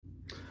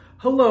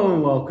Hello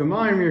and welcome.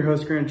 I'm your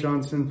host Grant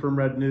Johnson from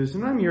Red News,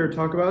 and I'm here to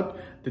talk about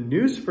the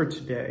news for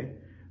today.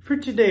 For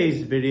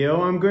today's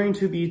video, I'm going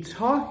to be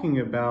talking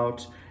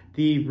about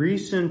the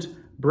recent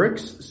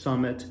BRICS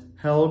summit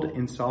held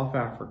in South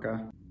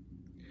Africa.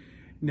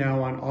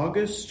 Now, on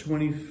August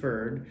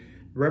 23rd,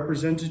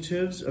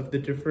 representatives of the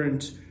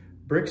different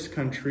BRICS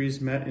countries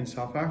met in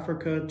South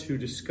Africa to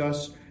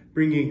discuss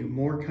bringing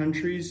more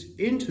countries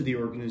into the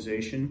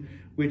organization,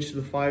 which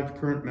the 5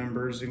 current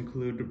members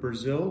include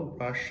Brazil,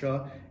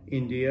 Russia,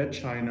 India,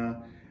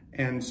 China,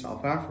 and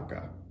South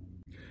Africa.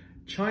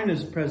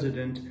 China's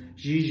President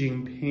Xi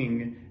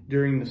Jinping,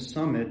 during the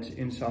summit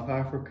in South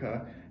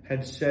Africa,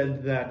 had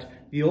said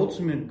that the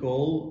ultimate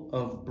goal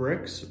of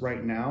BRICS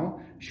right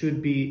now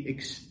should be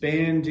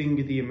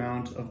expanding the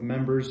amount of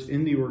members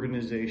in the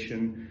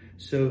organization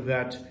so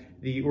that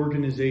the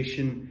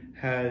organization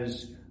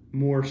has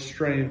more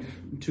strength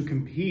to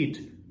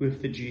compete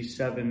with the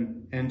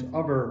G7 and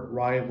other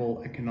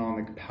rival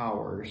economic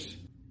powers.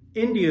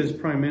 India's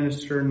Prime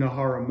Minister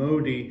Narendra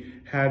Modi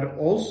had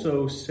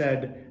also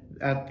said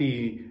at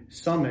the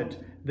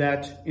summit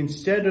that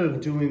instead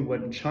of doing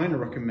what China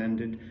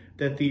recommended,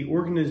 that the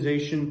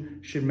organization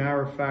should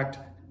matter of fact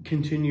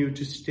continue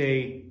to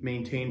stay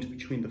maintained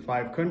between the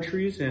 5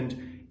 countries.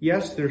 And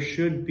yes, there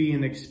should be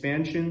an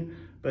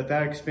expansion, but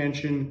that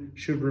expansion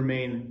should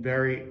remain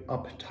very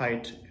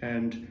uptight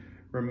and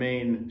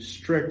remain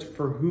strict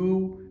for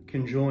who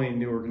can join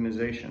the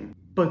organization.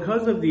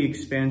 Because of the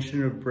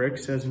expansion of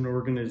BRICS as an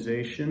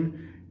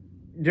organization,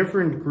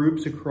 different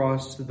groups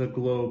across the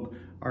globe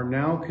are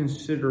now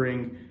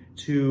considering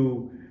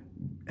to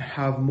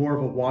have more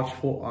of a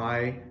watchful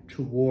eye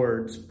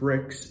towards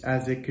BRICS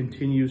as it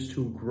continues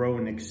to grow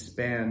and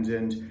expand,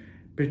 and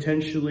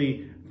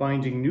potentially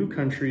finding new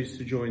countries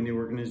to join the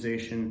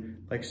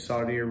organization like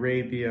Saudi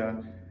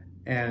Arabia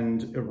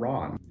and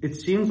Iran. It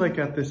seems like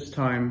at this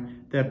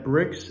time that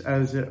BRICS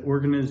as an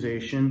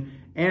organization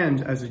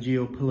and as a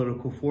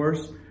geopolitical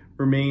force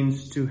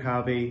remains to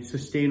have a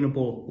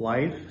sustainable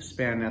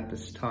lifespan at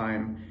this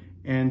time,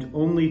 and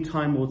only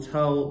time will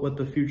tell what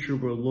the future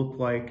will look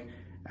like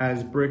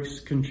as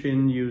BRICS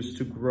continues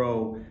to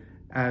grow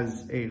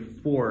as a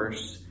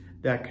force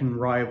that can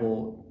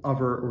rival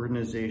other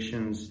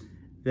organizations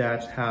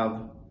that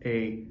have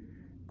a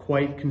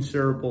quite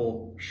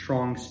considerable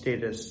strong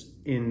status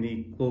in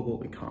the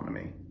global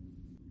economy.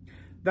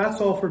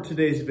 That's all for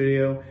today's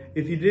video.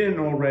 If you didn't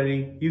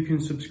already, you can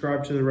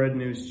subscribe to the Red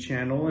News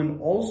channel and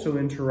also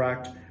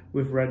interact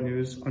with Red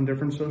News on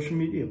different social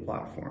media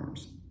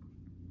platforms.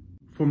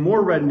 For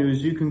more Red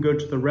News, you can go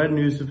to the Red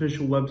News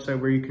official website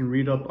where you can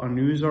read up on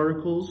news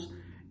articles.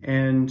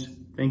 And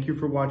thank you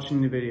for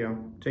watching the video.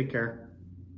 Take care.